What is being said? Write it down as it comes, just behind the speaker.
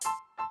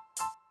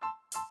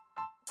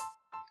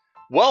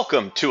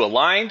Welcome to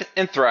Aligned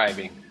and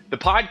Thriving, the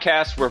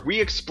podcast where we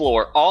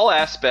explore all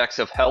aspects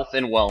of health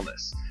and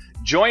wellness.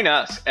 Join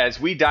us as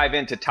we dive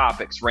into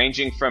topics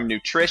ranging from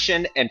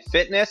nutrition and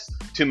fitness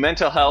to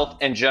mental health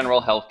and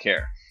general health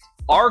care.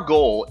 Our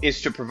goal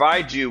is to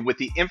provide you with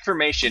the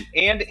information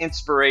and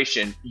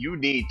inspiration you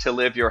need to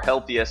live your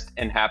healthiest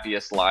and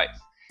happiest life.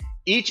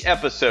 Each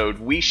episode,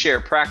 we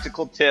share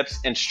practical tips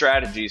and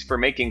strategies for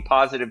making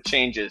positive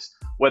changes,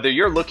 whether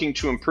you're looking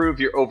to improve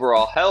your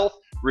overall health,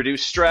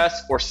 reduce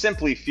stress, or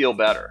simply feel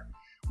better.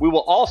 We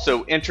will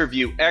also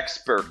interview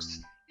experts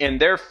in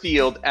their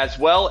field as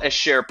well as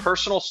share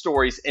personal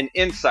stories and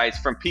insights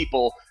from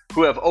people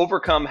who have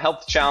overcome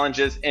health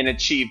challenges and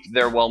achieved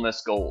their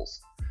wellness goals.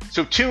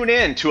 So tune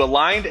in to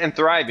Aligned and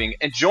Thriving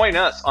and join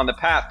us on the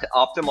path to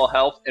optimal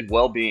health and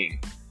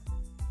well-being.